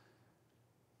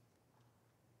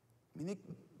 I mean,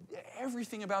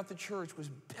 everything about the church was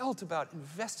built about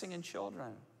investing in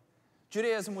children.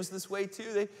 Judaism was this way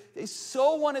too. They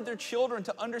so wanted their children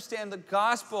to understand the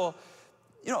gospel.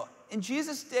 You know, in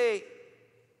Jesus' day,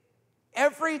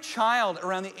 every child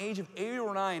around the age of 8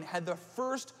 or 9 had the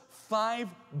first 5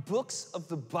 books of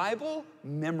the Bible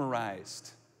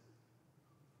memorized.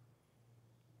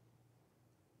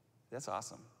 That's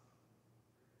awesome.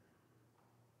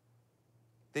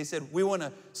 They said, we want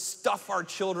to stuff our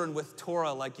children with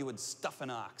Torah like you would stuff an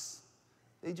ox.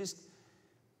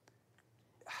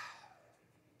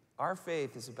 Our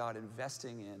faith is about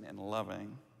investing in and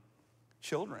loving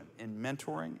children, in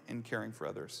mentoring and caring for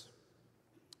others,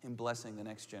 in blessing the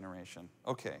next generation.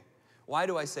 Okay, why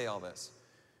do I say all this?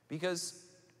 Because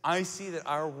I see that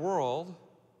our world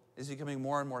is becoming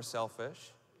more and more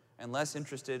selfish and less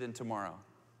interested in tomorrow.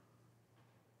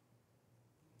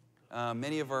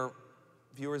 Many of our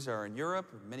viewers are in Europe.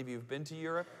 Many of you have been to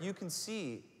Europe. You can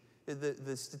see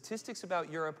the statistics about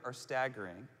Europe are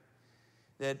staggering.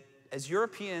 That as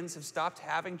Europeans have stopped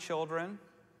having children,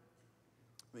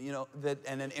 you know,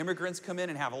 and then immigrants come in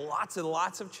and have lots and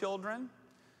lots of children,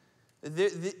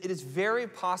 it is very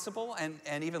possible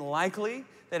and even likely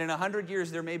that in 100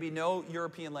 years there may be no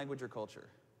European language or culture.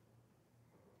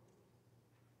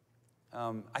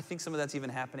 I think some of that's even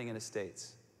happening in the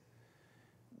States,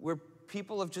 where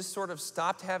people have just sort of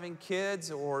stopped having kids,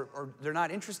 or they're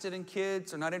not interested in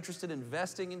kids, or not interested in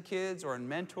investing in kids, or in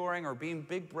mentoring, or being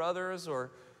big brothers,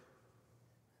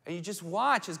 and you just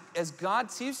watch as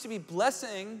God seems to be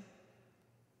blessing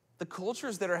the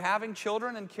cultures that are having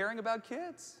children and caring about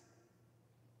kids.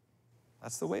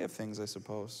 That's the way of things, I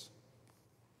suppose.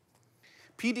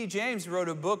 P.D. James wrote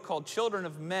a book called Children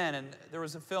of Men, and there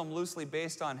was a film loosely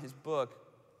based on his book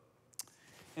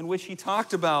in which he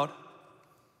talked about,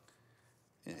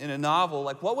 in a novel,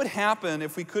 like what would happen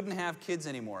if we couldn't have kids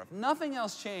anymore? If nothing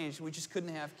else changed, we just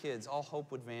couldn't have kids. All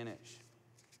hope would vanish.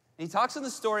 And he talks in the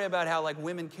story about how like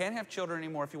women can't have children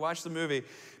anymore if you watch the movie.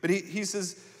 But he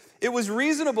says, It was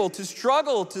reasonable to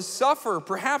struggle, to suffer,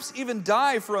 perhaps even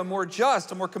die for a more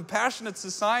just, a more compassionate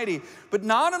society, but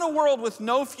not in a world with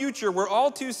no future where all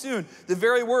too soon the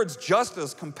very words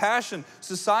justice, compassion,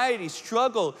 society,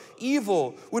 struggle,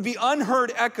 evil would be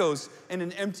unheard echoes in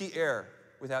an empty air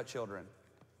without children.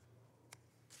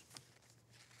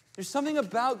 There's something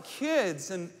about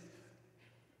kids and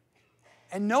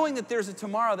knowing that there's a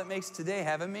tomorrow that makes today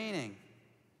have a meaning.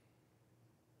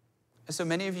 And so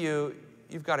many of you,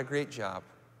 you've got a great job.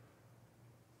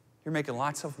 You're making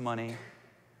lots of money.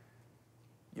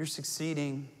 You're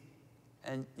succeeding,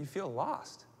 and you feel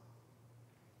lost.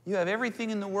 You have everything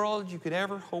in the world you could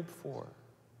ever hope for,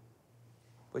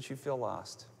 but you feel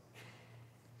lost.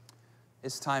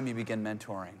 It's time you begin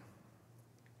mentoring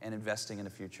and investing in a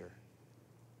future.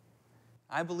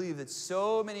 I believe that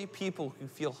so many people who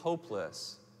feel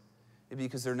hopeless is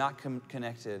because they're not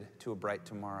connected to a bright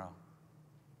tomorrow.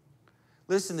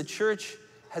 Listen, the church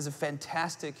has a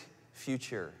fantastic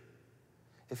future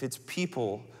if its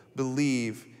people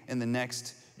believe in the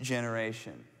next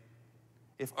generation.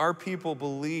 If our people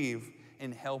believe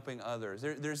in helping others.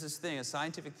 There's this thing, a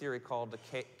scientific theory called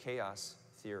the chaos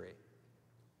theory.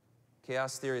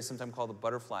 Chaos theory is sometimes called the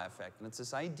butterfly effect. And it's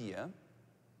this idea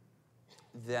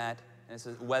that, and it's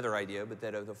a weather idea, but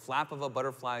that the flap of a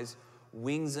butterfly's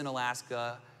wings in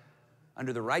Alaska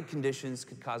under the right conditions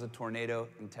could cause a tornado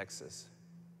in Texas.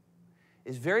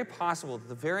 It's very possible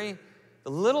that the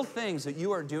little things that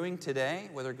you are doing today,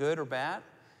 whether good or bad,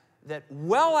 that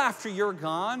well after you're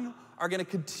gone are going to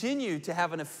continue to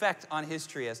have an effect on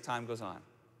history as time goes on.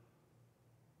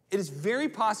 It is very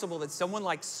possible that someone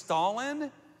like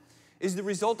Stalin is the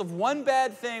result of one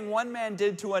bad thing one man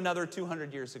did to another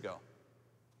 200 years ago.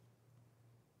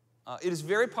 It is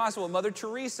very possible that Mother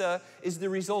Teresa is the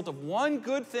result of one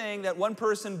good thing that one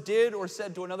person did or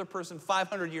said to another person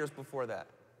 500 years before that.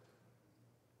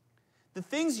 The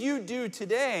things you do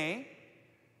today,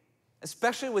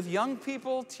 especially with young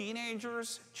people,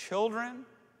 teenagers, children,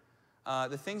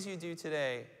 the things you do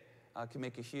today can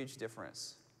make a huge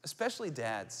difference, especially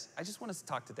dads. I just want to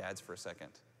talk to dads for a second.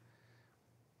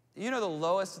 You know the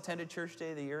lowest attended church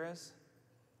day of the year is?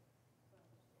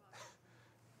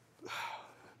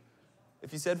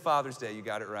 If you said Father's Day, you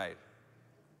got it right.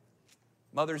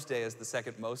 Mother's Day is the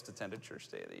second most attended church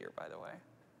day of the year, by the way.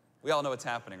 We all know what's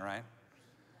happening, right?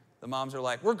 The moms are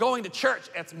like, we're going to church.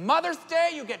 It's Mother's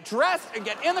Day. You get dressed and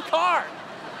get in the car.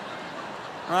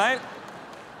 Right?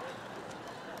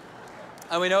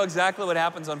 And we know exactly what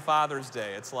happens on Father's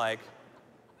Day. It's like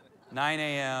 9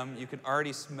 a.m. You can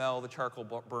already smell the charcoal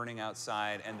burning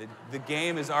outside, and the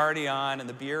game is already on, and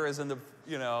the beer is in the,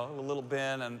 the little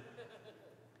bin, and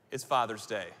it's Father's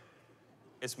Day.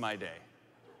 It's my day.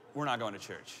 We're not going to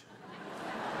church.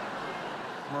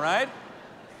 Am I right?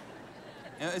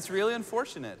 It's really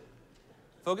unfortunate.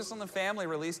 Focus on the Family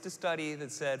released a study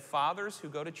that said fathers who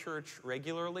go to church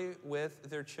regularly with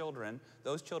their children,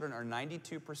 those children are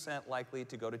 92% likely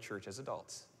to go to church as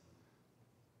adults.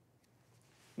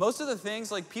 Most of the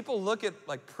things, like people look at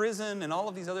like prison and all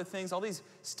of these other things, all these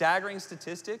staggering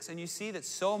statistics, and you see that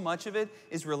so much of it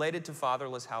is related to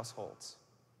fatherless households.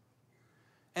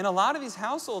 And a lot of these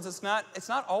households, it's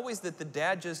not always that the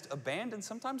dad just abandoned.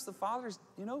 Sometimes the fathers,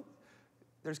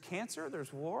 there's cancer,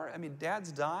 there's war. I mean,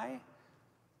 dads die.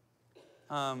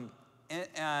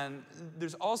 And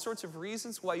there's all sorts of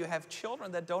reasons why you have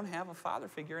children that don't have a father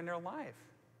figure in their life.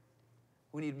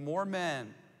 We need more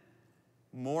men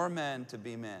to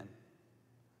be men,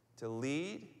 to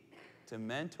lead, to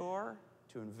mentor,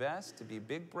 to invest, to be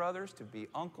big brothers, to be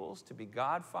uncles, to be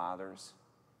godfathers.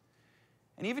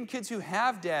 And even kids who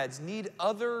have dads need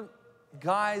other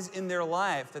guys in their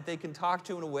life that they can talk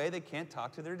to in a way they can't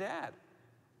talk to their dad.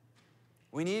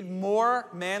 We need more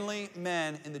manly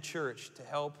men in the church to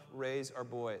help raise our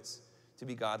boys to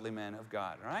be godly men of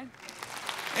God, all right?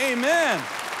 Amen.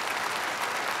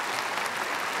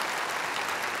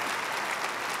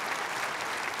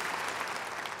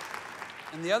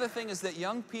 And the other thing is that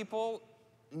young people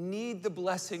need the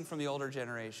blessing from the older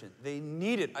generation. They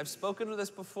need it. I've spoken to this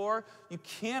before. You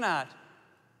cannot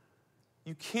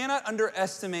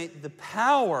underestimate the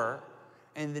power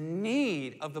and the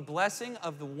need of the blessing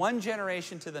of the one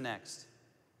generation to the next.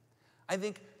 I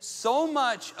think so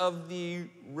much of the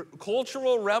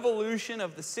cultural revolution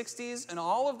of the 60s and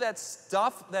all of that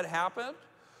stuff that happened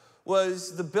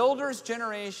was the builders'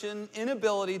 generation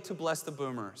inability to bless the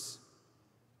boomers.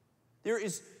 There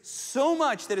is so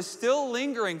much that is still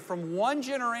lingering from one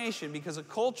generation because of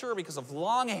culture, because of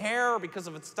long hair, because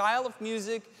of its style of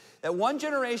music, that one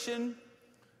generation,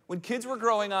 when kids were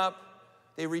growing up,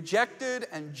 They rejected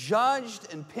and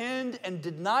judged and pinned and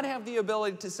did not have the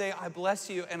ability to say, I bless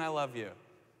you and I love you.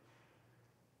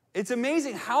 It's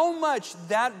amazing how much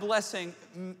that blessing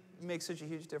makes such a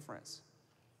huge difference.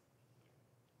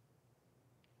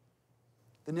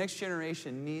 The next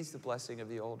generation needs the blessing of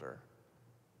the older.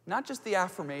 Not just the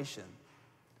affirmation,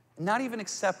 not even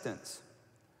acceptance,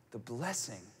 the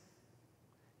blessing,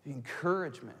 the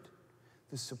encouragement,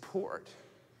 the support,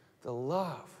 the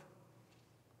love.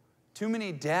 Too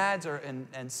many dads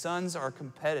and sons are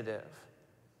competitive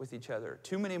with each other.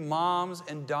 Too many moms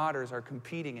and daughters are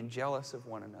competing and jealous of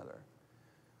one another.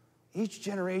 Each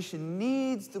generation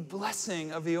needs the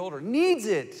blessing of the older, needs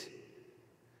it.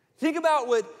 Think about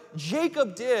what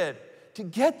Jacob did to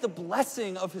get the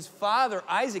blessing of his father,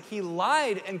 Isaac. He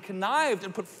lied and connived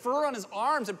and put fur on his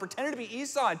arms and pretended to be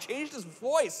Esau and changed his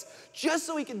voice just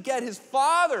so he could get his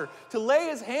father to lay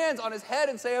his hands on his head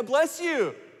and say, I bless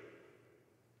you.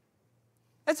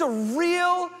 That's a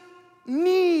real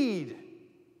need.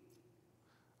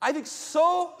 I think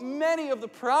so many of the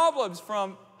problems,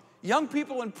 from young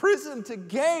people in prison to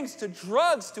gangs to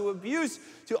drugs to abuse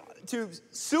to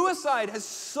suicide, has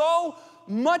so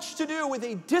much to do with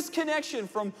a disconnection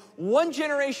from one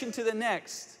generation to the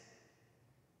next.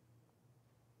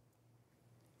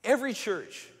 Every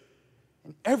church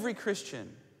and every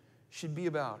Christian should be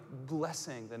about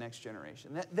blessing the next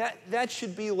generation. That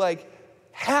should be like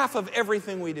half of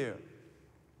everything we do.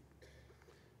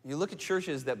 You look at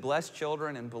churches that bless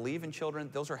children and believe in children,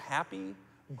 those are happy,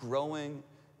 growing,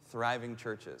 thriving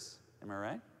churches. Am I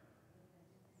right?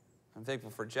 I'm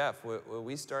thankful for Jeff. When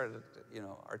we started,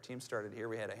 our team started here,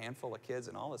 we had a handful of kids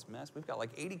and all this mess. We've got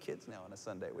like 80 kids now on a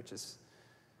Sunday, which is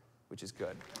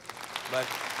good.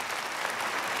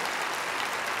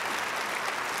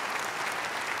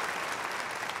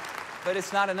 But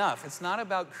it's not enough. It's not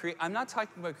about I'm not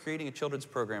talking about creating a children's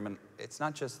program, and it's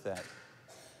not just that.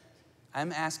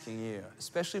 I'm asking you,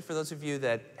 especially for those of you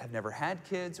that have never had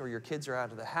kids or your kids are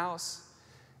out of the house,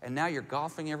 and now you're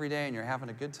golfing every day and you're having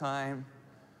a good time,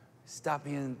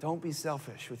 don't be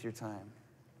selfish with your time.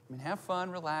 I mean, have fun,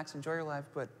 relax, enjoy your life,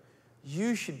 but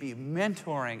you should be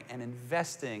mentoring and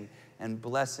investing and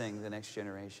blessing the next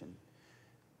generation.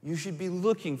 You should be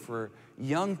looking for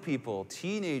young people,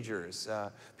 teenagers,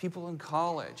 people in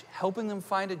college, helping them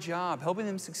find a job, helping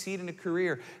them succeed in a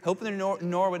career, helping them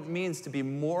know what it means to be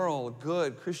moral,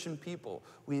 good, Christian people.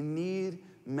 We need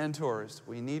mentors.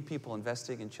 We need people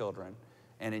investing in children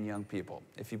and in young people.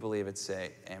 If you believe it,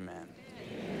 say amen.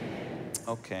 Amen.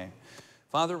 Okay.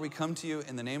 Father, we come to you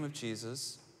in the name of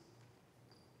Jesus.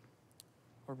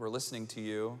 Lord, we're listening to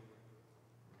you.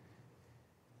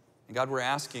 And God, we're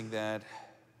asking that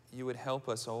you would help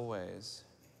us always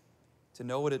to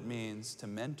know what it means to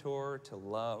mentor, to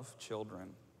love children.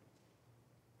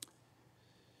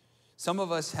 Some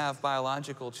of us have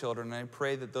biological children, and I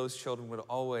pray that those children would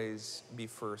always be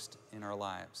first in our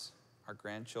lives. Our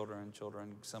grandchildren,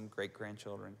 children, some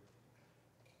great-grandchildren.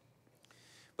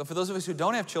 But for those of us who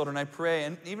don't have children, I pray,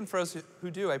 and even for us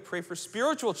who do, I pray for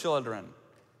spiritual children,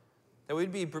 that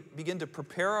we'd begin to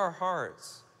prepare our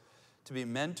hearts to be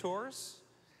mentors,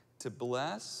 to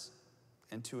bless,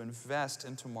 and to invest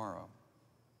in tomorrow.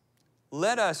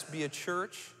 Let us be a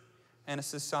church and a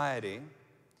society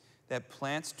that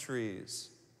plants trees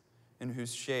in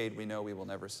whose shade we know we will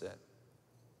never sit.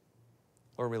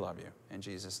 Lord, we love you. In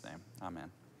Jesus' name,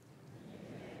 amen.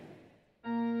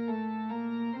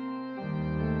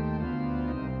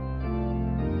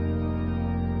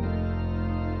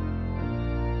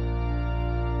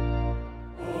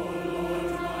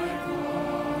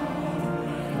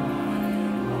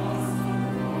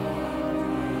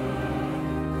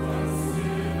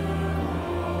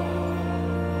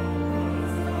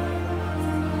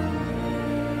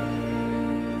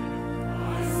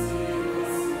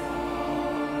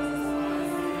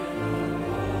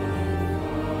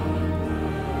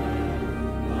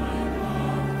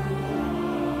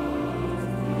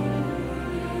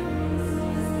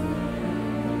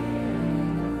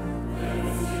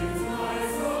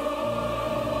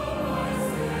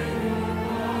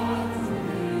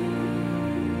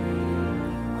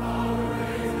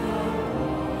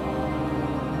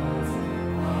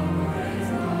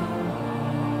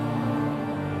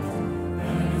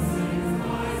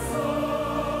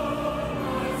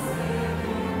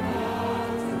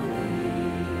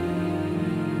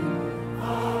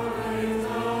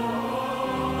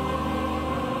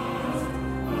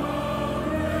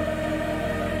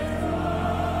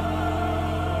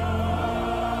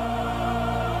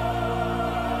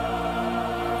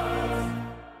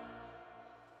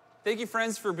 Thank you,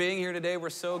 friends, for being here today. We're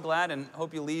so glad and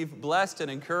hope you leave blessed and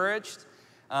encouraged.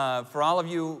 For all of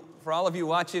you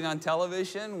watching on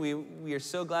television, we are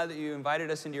so glad that you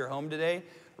invited us into your home today.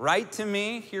 Write to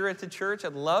me here at the church.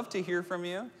 I'd love to hear from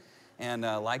you. And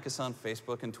like us on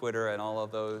Facebook and Twitter and all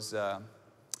of those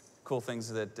cool things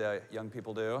that young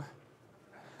people do.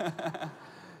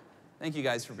 Thank you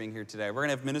guys for being here today. We're going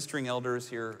to have ministering elders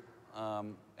here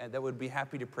that would be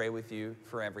happy to pray with you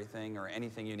for everything or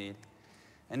anything you need.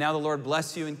 And now the Lord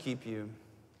bless you and keep you.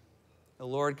 The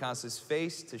Lord cause his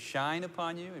face to shine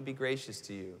upon you and be gracious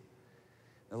to you.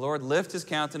 The Lord lift his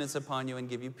countenance upon you and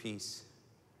give you peace.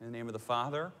 In the name of the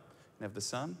Father, and of the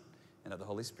Son, and of the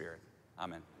Holy Spirit.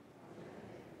 Amen.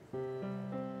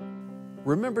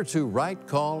 Remember to write,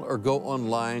 call, or go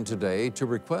online today to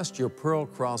request your Pearl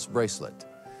Cross bracelet.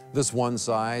 This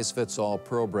one-size-fits-all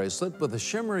pearl bracelet with a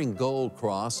shimmering gold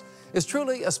cross is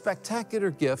truly a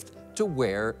spectacular gift to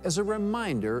wear as a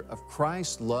reminder of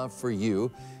Christ's love for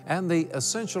you and the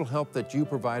essential help that you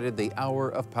provided the Hour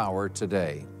of Power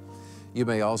today. You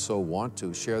may also want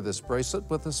to share this bracelet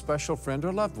with a special friend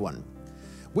or loved one.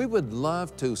 We would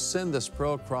love to send this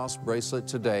Pearl Cross bracelet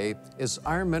today as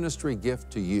our ministry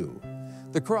gift to you.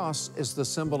 The cross is the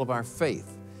symbol of our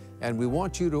faith, and we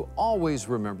want you to always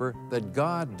remember that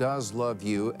God does love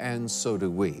you, and so do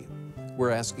we.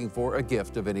 We're asking for a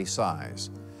gift of any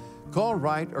size. Call,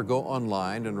 write, or go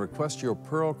online and request your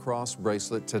Pearl Cross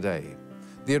bracelet today.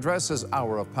 The address is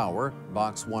Hour of Power,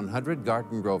 Box 100,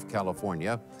 Garden Grove,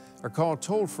 California, or call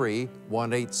toll-free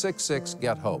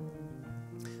 1-866-GET-HOPE.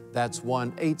 That's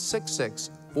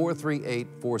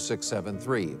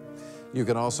 1-866-438-4673. You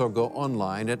can also go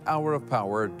online at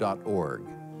hourofpower.org.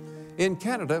 In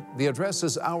Canada, the address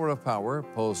is Hour of Power,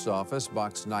 Post Office,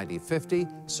 Box 9050,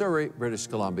 Surrey, British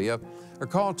Columbia, or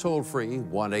call toll-free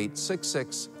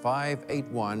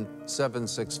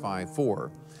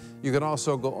 1-866-581-7654. You can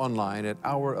also go online at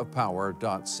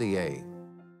hourofpower.ca.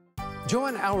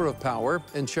 Join Hour of Power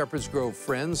and Shepherd's Grove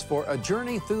Friends for a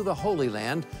journey through the Holy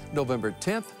Land, November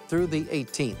 10th through the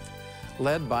 18th.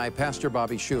 Led by Pastor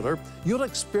Bobby Schuller, you'll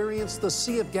experience the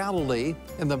Sea of Galilee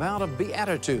and the Mount of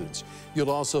Beatitudes. You'll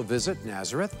also visit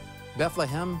Nazareth,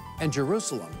 Bethlehem, and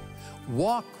Jerusalem.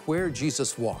 Walk where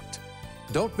Jesus walked.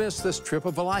 Don't miss this trip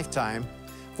of a lifetime.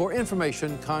 For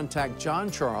information, contact John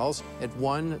Charles at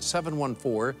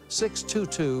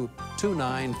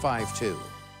 1-714-622-2952.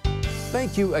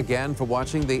 Thank you again for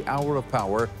watching the Hour of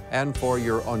Power and for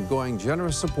your ongoing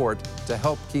generous support to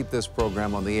help keep this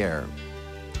program on the air.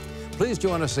 Please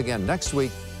join us again next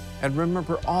week, and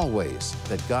remember always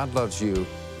that God loves you,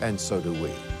 and so do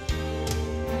we.